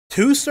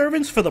Two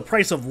servants for the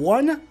price of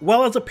one?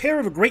 Well, as a pair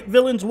of great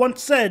villains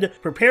once said,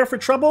 prepare for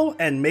trouble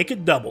and make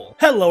it double.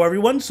 Hello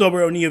everyone,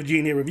 Sober Oni of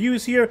GNA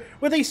Reviews here,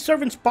 with a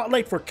servant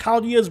spotlight for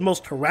Chaldea's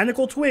most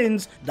tyrannical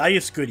twins,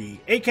 Dioscuri,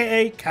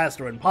 aka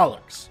Castor and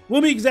Pollux.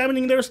 We'll be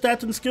examining their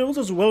stats and skills,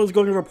 as well as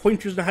going over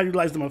pointers on how to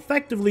utilize them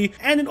effectively,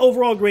 and an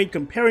overall grade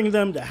comparing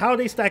them to how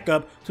they stack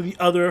up to the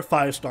other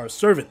 5-star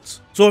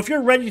servants. So if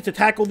you're ready to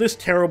tackle this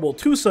terrible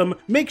twosome,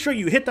 make sure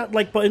you hit that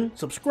like button,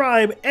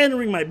 subscribe, and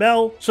ring my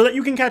bell, so that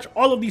you can catch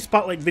all of these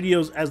spotlight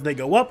videos as they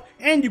go up,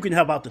 and you can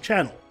help out the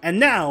channel. And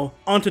now,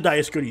 onto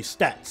Dioscuri's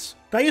stats.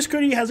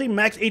 Dioscuri has a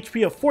max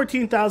HP of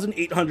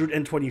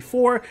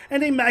 14,824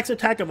 and a max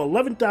attack of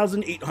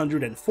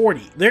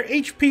 11,840. Their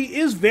HP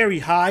is very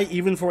high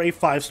even for a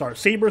 5-star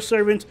Saber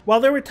Servant, while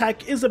their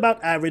attack is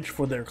about average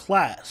for their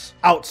class.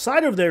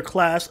 Outside of their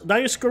class,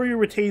 Dioscuri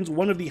retains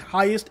one of the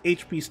highest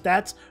HP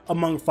stats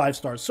among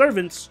 5-star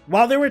servants,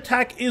 while their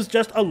attack is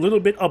just a little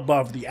bit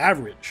above the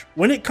average.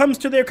 When it comes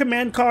to their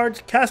command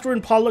cards, Castor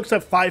and Pollux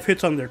have 5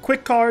 hits on their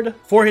quick card,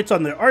 4 hits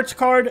on their arts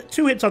card,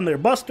 2 hits on their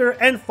buster,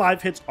 and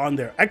 5 hits on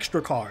their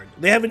extra card.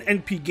 They have an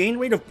NP gain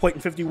rate of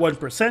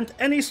 0.51%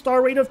 and a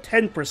star rate of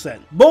 10%.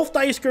 Both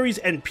Dioscuri's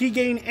NP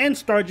gain and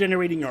star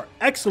generating are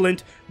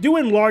excellent, due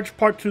in large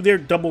part to their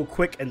double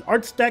quick and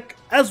arts deck,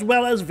 as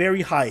well as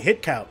very high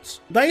hit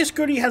counts.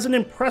 Dioscuri has an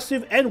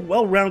impressive and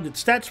well-rounded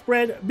stat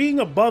spread, being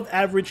above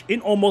average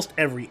in almost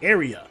every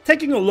area.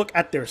 Taking a look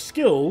at their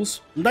skills,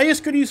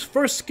 Dioscuri's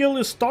first skill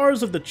is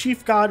Stars of the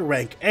Chief God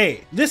rank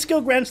A. This skill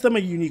grants them a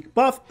unique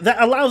buff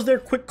that allows their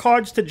quick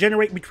cards to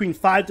generate between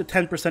 5 to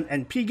 10%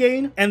 NP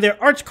gain, and their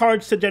arts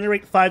cards to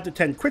generate 5 to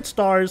 10 crit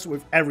stars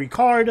with every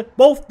card,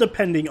 both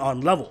depending on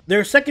level.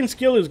 Their second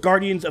skill is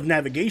Guardians of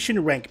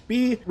Navigation rank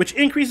B, which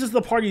increases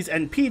the party's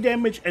NP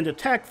damage and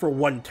attack for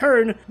 1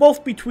 turn,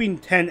 both between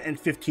 10 and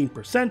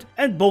 15%,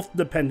 and both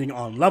depending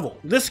on level.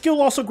 This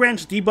skill also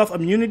grants debuff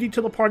immunity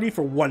to the party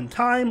for 1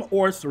 time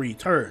or 3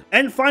 turns.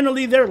 And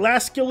finally, their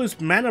last skill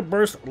is Mana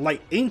Burst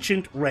Light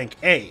Ancient rank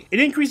A. It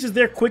increases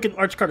their quick and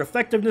arts card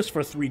effectiveness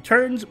for 3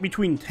 turns,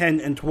 between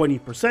 10 and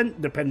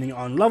 20% depending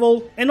on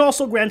level, and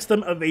also grants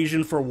them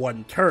evasion for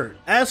 1 turn.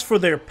 As for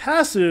their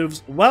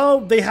passives, well,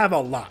 they have a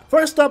lot.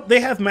 First up, they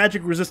have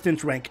Magic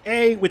Resistance rank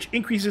A, which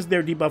increases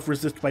their debuff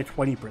resist by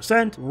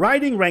 20%,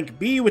 Riding rank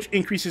B, which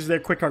increases their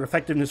quick card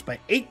effectiveness by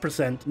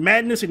 8%,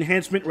 Madness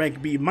Enhancement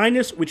rank B-,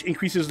 which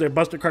increases their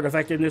buster card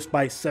effectiveness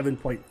by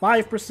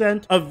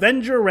 7.5%,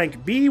 Avenger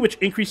rank B, which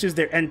increases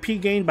their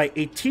NP gain by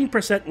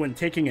 18% when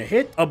taking a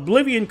hit,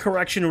 Oblivion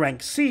Correction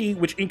rank C,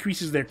 which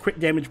increases their crit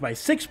damage by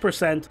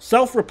 6%,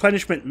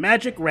 Self-Replenishment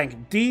Magic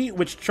rank D,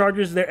 which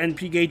charges their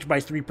NP gauge by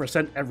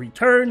 3% every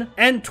turn,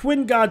 and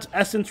Twin God's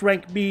Essence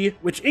rank B,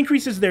 which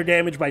increases their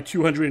damage by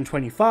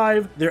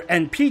 225, their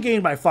NP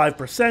gain by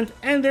 5%,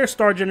 and their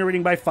star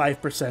generating by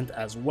 5%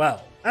 as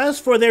well.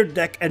 As for their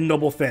deck and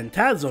Noble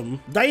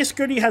Phantasm,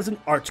 Dioscuri has an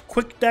Arts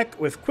Quick deck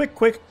with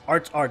Quick,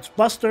 Arts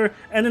Buster,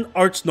 and an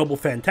Arts Noble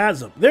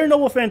Phantasm. Their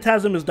Noble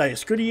Phantasm is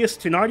Dioscurius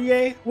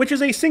Thénardier, which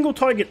is a single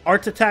target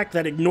Arts attack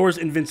that ignores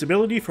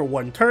invincibility for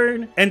 1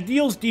 turn, and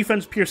deals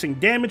defense piercing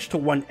damage to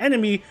 1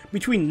 enemy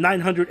between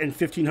 900 and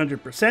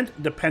 1500%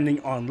 depending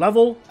on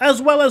level,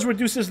 as well as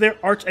reduces their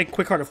Arts and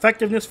Quick Card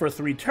effectiveness for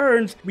 3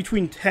 turns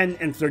between 10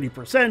 and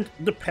 30%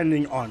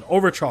 depending on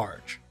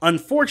overcharge.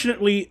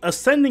 Unfortunately,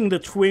 ascending the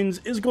twins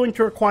is going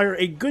to require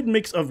a good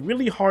mix of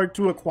really hard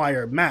to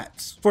acquire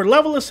mats. For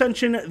level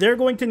ascension, they're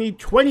going to need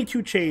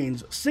 22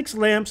 chains, 6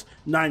 lamps,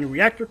 9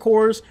 reactor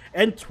cores,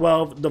 and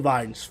 12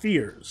 divine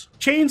spheres.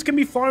 Chains can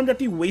be farmed at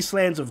the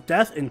Wastelands of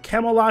Death in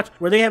Camelot,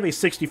 where they have a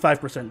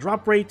 65%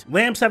 drop rate.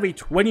 Lamps have a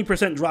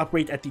 20% drop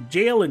rate at the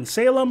jail in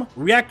Salem.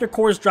 Reactor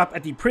cores drop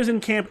at the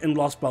prison camp in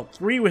Lost Belt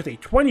 3 with a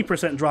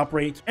 20% drop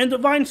rate. And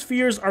divine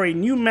spheres are a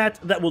new mat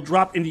that will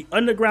drop in the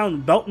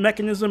underground belt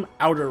mechanism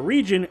outer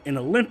region in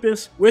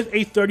Olympus with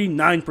a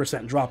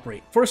 39% drop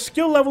rate. For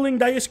skill leveling,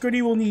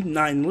 Dioscuri will need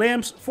 9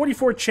 lamps,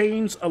 44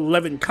 chains,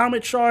 11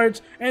 comet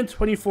shards, and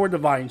 24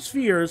 divine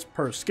spheres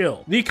per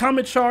skill. The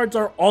comet shards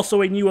are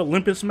also a new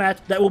Olympus mat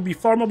that will be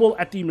farmable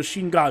at the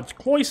Machine God's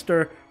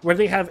Cloister, where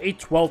they have a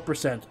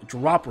 12%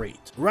 drop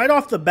rate. Right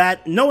off the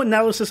bat, no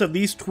analysis of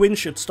these twins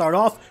should start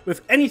off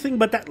with anything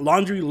but that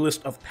laundry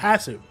list of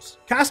passives.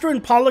 Castor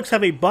and Pollux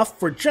have a buff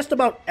for just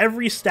about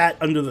every stat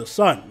under the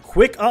sun.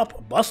 Quick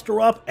up,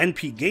 buster up,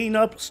 NP gain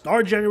up,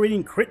 star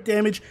generating, crit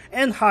damage,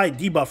 and high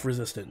debuff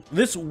resistance.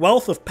 This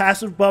wealth of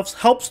passive buffs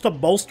helps to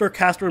bolster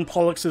Castor and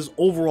Pollux's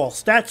overall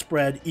stat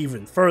spread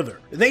even further.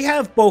 They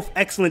have both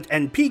excellent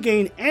NP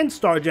gain and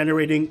star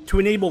generating to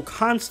enable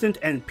constant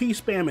NP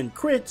spam and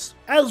crits,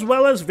 as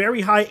well as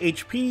very high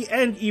HP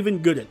and even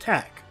good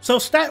attack. So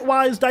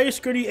stat-wise,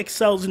 Dioscuri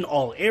excels in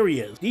all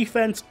areas: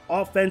 defense,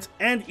 offense,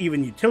 and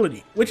even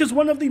utility, which is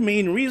one of the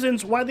main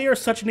reasons why they are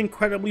such an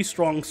incredibly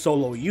strong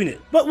solo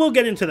unit, but we'll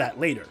get into that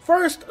later.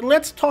 First,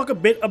 let's talk a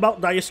bit about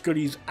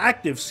Dioscuri's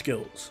active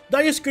skills.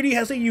 Dioscuri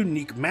has a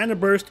unique mana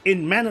burst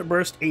in Mana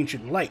Burst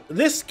Ancient Light.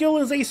 This skill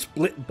is a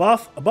split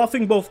buff,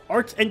 buffing both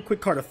arts and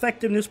quick card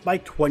effectiveness by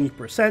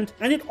 20%,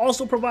 and it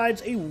also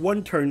provides a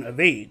 1-turn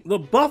evade. The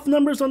buff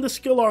numbers on the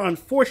skill are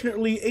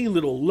unfortunately a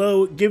little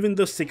low given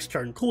the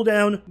 6-turn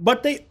cooldown,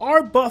 but they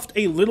are buffed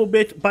a little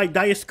bit by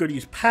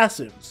Dioscuri's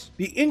passives.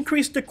 The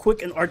increase to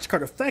quick and arts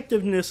card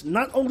effectiveness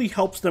not only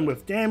helps them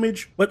with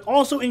damage, but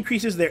also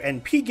increases their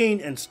NP gain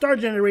and star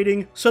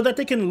generating so that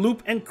they can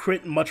loop and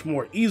crit much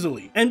more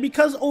easily. And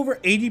because over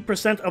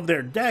 80% of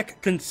their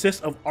deck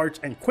consists of arts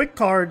and quick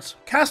cards,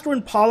 Castor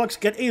and Pollux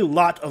get a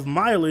lot of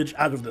mileage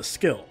out of the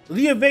skill.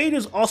 The evade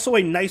is also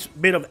a nice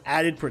bit of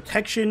added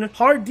protection.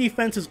 Hard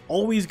defense is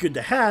always good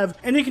to have,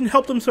 and it can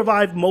help them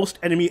survive most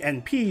enemy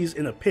NPs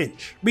in a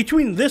pinch.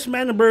 Between this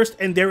mana burst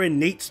and their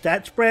innate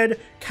stat spread,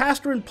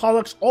 Castor and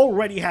Pollux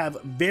already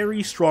have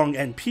very strong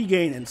NP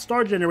gain and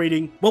star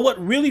generating, but what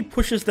really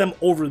pushes them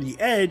over the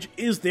edge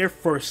is their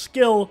first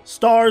skill,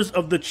 Stars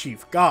of the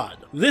Chief God.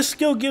 This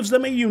skill gives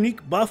them a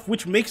unique buff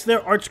which makes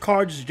their arts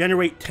cards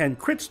generate 10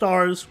 crit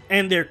stars,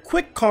 and their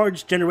quick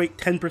cards generate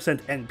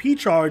 10% NP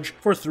charge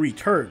for 3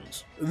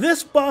 turns.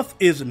 This buff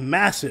is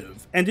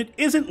massive, and it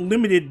isn't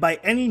limited by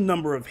any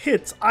number of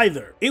hits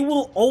either. It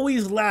will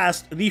always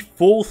last the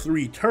full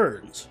 3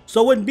 turns.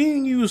 So when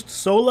being used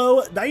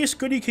solo,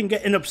 Dioscuri can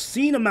get an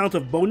obscene amount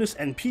of bonus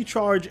NP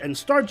charge and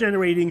star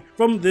generating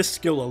from this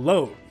skill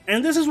alone.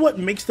 And this is what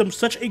makes them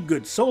such a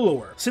good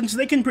soloer, since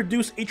they can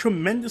produce a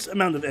tremendous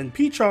amount of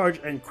NP charge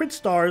and crit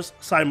stars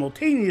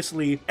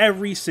simultaneously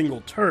every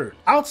single turn.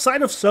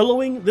 Outside of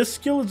soloing, this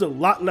skill is a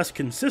lot less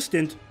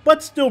consistent,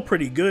 but still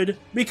pretty good,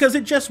 because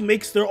it just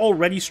makes their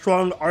already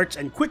strong arts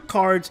and quick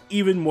cards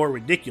even more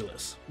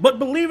ridiculous. But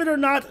believe it or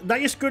not,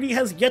 Dioscuri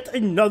has yet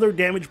another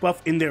damage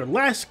buff in their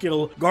last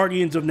skill,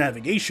 Guardians of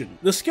Navigation.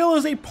 The skill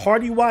is a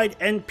party-wide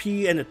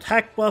NP and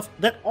attack buff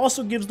that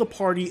also gives the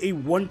party a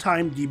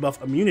one-time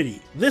debuff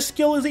immunity. This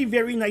skill is a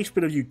very nice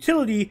bit of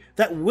utility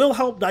that will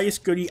help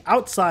Dioscuri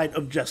outside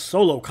of just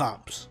solo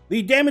comps.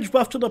 The damage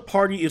buff to the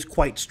party is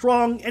quite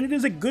strong, and it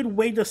is a good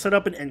way to set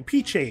up an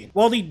NP chain,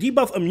 while the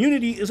debuff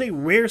immunity is a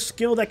rare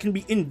skill that can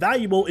be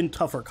invaluable in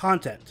tougher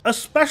content,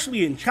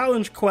 especially in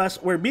challenge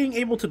quests where being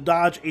able to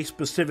dodge a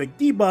specific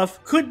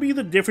debuff could be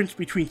the difference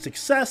between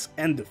success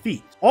and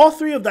defeat. All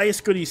 3 of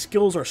Dioscuri's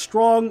skills are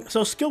strong,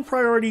 so skill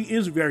priority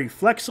is very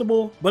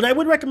flexible, but I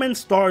would recommend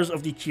Stars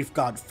of the Chief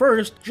God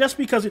first just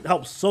because it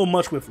helps so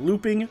much with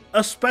looping,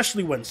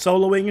 especially when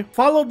soloing,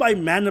 followed by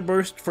Mana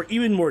Burst for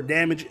even more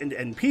damage and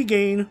NP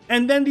gain,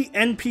 and then the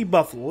NP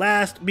buff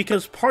last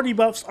because party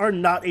buffs are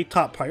not a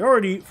top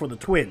priority for the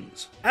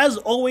twins. As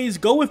always,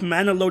 go with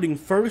mana loading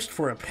first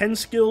for append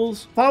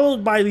skills,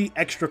 followed by the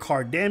extra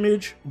card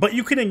damage, but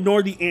you can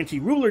ignore the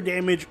anti-ruler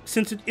damage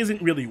since it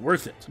isn't really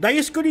worth it.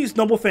 Dioscuri's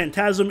Noble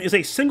Phantasm is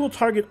a single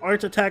target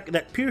arts attack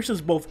that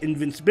pierces both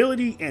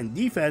invincibility and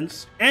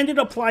defense, and it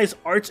applies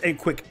arts and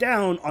quick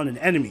down on an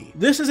enemy.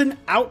 This is an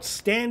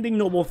outstanding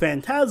Noble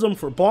Phantasm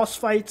for boss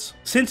fights,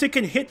 since it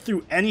can hit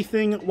through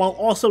anything while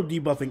also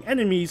debuffing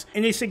enemies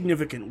in a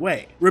significant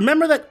way.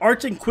 Remember that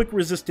arts and quick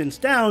resistance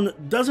down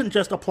doesn't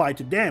just apply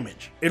to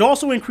damage. It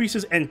also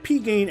increases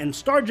NP gain and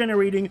star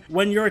generating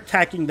when you're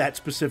attacking that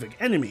specific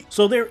enemy,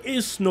 so there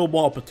is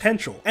snowball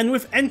potential. And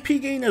with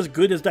NP gain as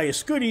good as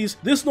Dioscuri's,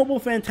 this Noble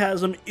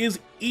Phantasm is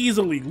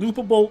easily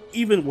loopable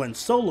even when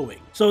soloing,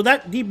 so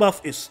that debuff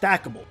is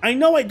stackable. I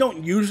know I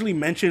don't usually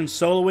mention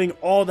soloing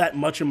all that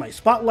much in my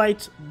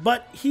spotlights,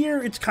 but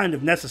here it's kind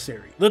of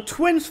necessary. The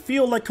twins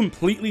feel like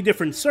completely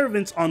different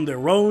servants on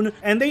their own,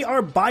 and they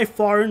are by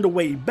far and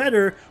away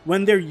better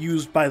when they're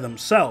used by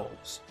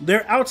themselves.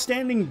 Their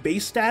outstanding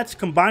base stats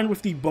combined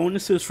with the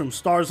bonuses from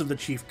Stars of the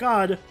Chief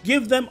God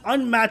give them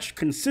unmatched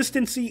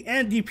consistency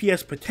and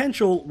DPS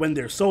potential when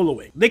they're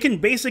soloing. They can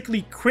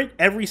basically crit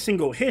every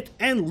single hit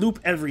and loop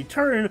every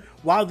turn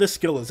while this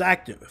skill is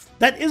active.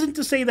 That isn't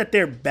to say that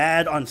they're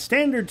bad on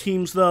standard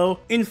teams though.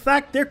 In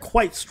fact, they're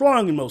quite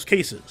strong in most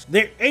cases.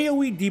 Their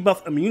AoE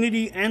debuff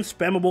immunity and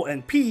spammable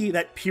NP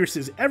that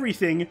pierces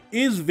everything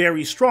is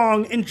very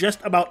strong in just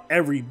about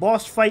every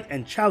boss fight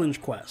and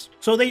challenge quest,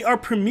 so they are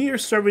premier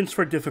servants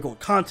for difficult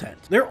content.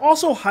 They're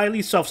also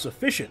highly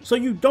self-sufficient, so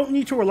you don't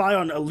need to rely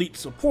on elite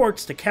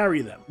supports to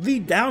carry them. The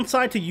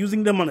downside to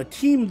using them on a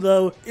team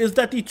though is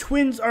that the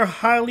twins are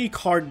highly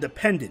card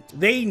dependent.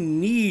 They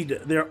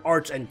need their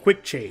arts and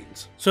quick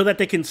chains so that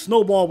they can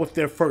snowball with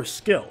their first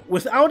skill.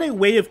 Without a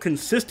way of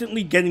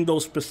consistently getting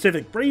those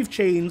specific brave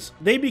chains,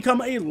 they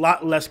become a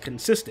lot less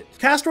consistent.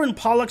 Castor and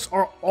Pollux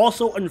are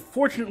also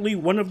unfortunately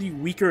one of the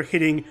weaker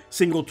hitting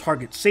single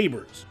target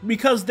sabers,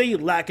 because they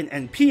lack an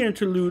NP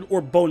interlude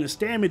or bonus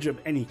damage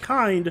of any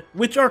kind,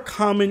 which are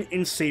common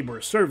in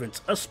saber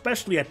servants,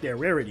 especially at their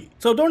rarity.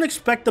 So don't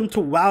expect them to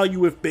wow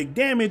you with big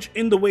damage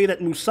in the way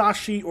that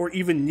Musashi or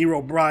even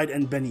Nero Bride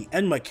and Benny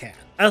Enma can.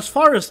 As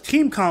far as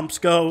team comps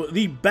go,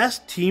 the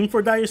best team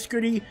for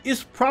Dioscuri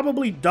is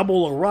probably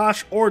double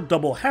Arash or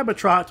double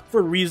Habitrot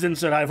for reasons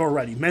that I've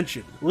already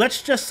mentioned.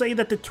 Let's just say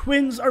that the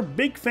twins are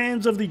big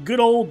fans of the good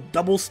old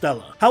double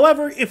Stella.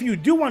 However, if you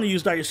do want to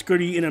use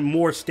Dioscuri in a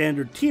more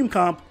standard team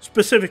comp,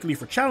 specifically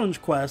for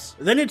challenge quests,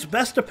 then it's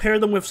best to pair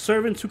them with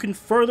servants who can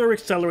further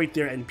accelerate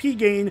their NP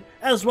gain,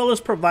 as well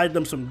as provide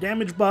them some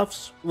damage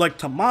buffs, like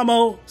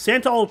Tamamo,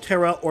 Santa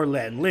Altera, or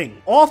Lan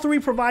Ling. All three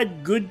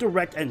provide good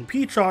direct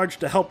NP charge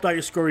to help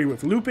Dioscuri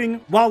with looping,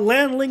 while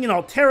Lan Ling and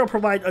Altera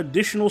provide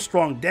additional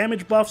strong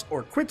damage buffs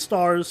or crit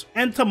stars,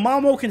 and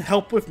Tamamo can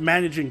help with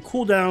managing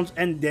cooldowns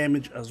and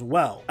damage as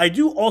well. I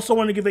do also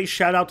want to give a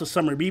shout out to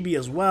Summer BB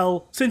as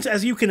well, since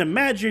as you can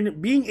imagine,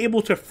 being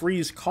able to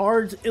freeze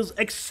cards is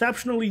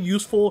exceptionally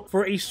useful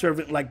for a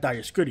servant like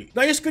Dioscuri.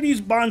 Dioscuri's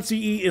Bond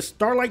CE is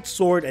Starlight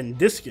Sword and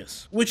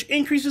Discus, which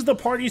increases the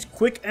party's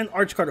quick and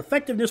arch card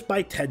effectiveness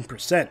by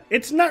 10%.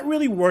 It's not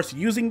really worth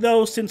using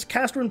though, since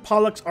Castor and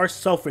Pollux are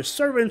selfish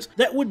servants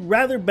that would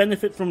rather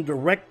benefit from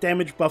direct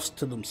damage buffs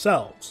to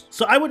themselves.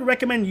 So I would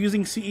recommend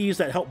using CEs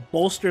that help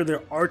bolster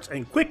their arts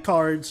and quick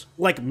cards,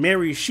 like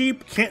Merry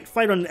Sheep, Can't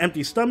Fight on an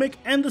Empty Stomach,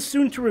 and the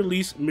soon to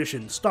release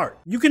Mission Start.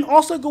 You can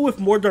also go with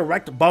more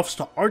direct buffs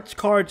to arts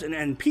cards and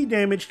NP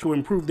damage to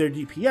improve their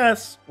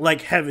DPS,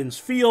 like Heaven's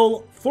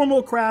Feel,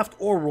 Formal Craft,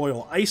 or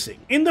Royal Icing.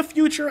 In the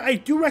future, I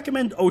do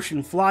recommend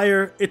Ocean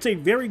Flyer. It's a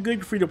very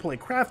good free-to-play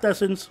craft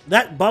essence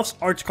that buffs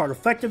arts card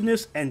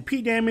effectiveness,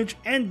 NP damage,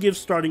 and gives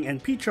starting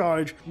NP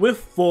charge with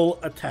full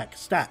attack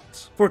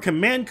stats. For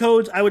command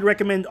codes, I would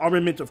recommend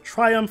Armament of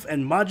Triumph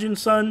and Majin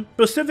Sun,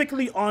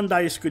 specifically on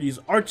Dioscuri's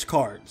arts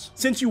cards,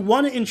 since you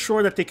want to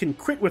ensure that they can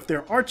crit with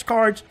their arts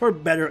cards for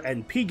better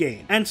NP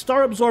gain, and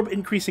Star Absorb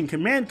increasing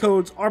command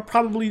codes are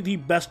probably the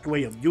best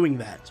way of doing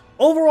that.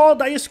 Overall,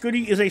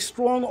 Dioscuri is a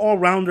strong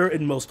all-rounder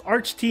in most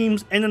arts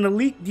teams and an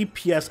elite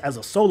DPS as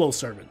a solo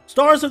servant.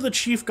 Stars of the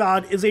Chief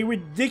God is a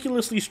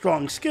ridiculously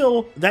strong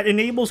skill that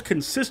enables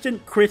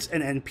consistent crits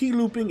and NP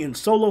looping in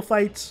solo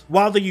fights,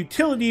 while the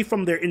utility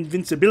from their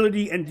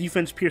invincibility and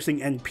defense-piercing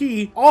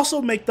NP also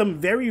make them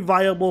very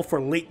viable for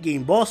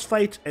late-game boss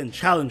fights and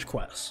challenge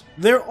quests.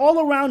 Their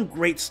all-around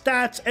great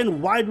stats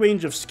and wide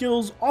range of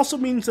skills also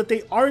means that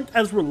they aren't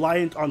as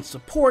reliant on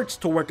supports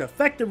to work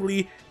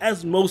effectively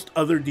as most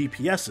other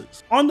DPSs.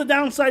 On the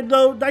downside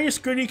though,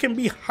 Dioscuri can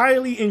be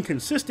highly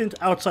inconsistent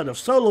outside of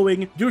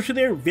soloing due to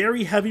their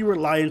very heavy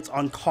reliance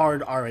on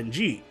card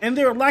RNG, and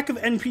their lack of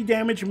NP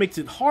damage makes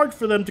it hard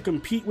for them to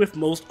compete with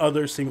most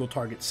other single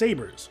target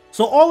sabers.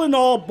 So all in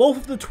all, both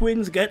of the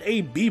twins get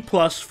a B+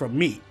 from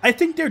me. I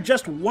think they're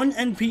just one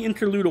NP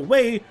interlude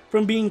away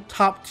from being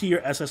top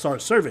tier SSR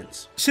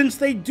servants, since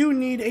they do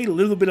need a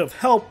little bit of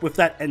help with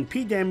that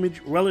NP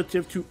damage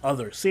relative to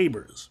other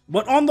sabers.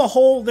 But on the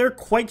whole, they're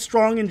quite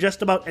strong in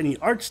just about any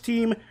arts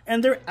team,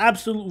 and they're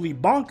absolutely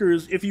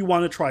bonkers if you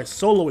want to try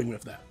soloing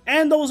with them.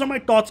 And those are my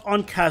thoughts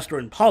on Castor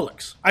and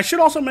Pollux. I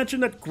should also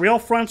mention that Grail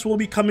Fronts will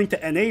be coming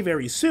to NA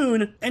very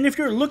soon, and if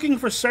you're looking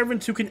for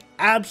servants who can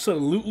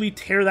absolutely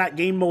tear that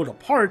game mode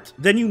apart,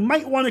 then you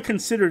might want to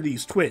consider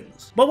these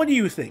twins. But what do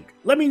you think?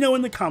 Let me know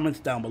in the comments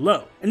down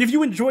below. And if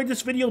you enjoyed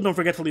this video, don't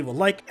forget to leave a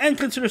like and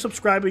consider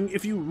subscribing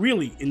if you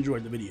really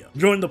enjoyed the video.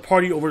 Join the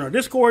party over in our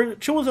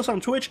Discord, chill with us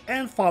on Twitch,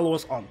 and follow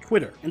us on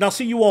Twitter. And I'll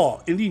see you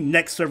all in the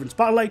next Servant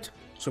Spotlight.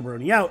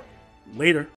 Soberoni out. Later.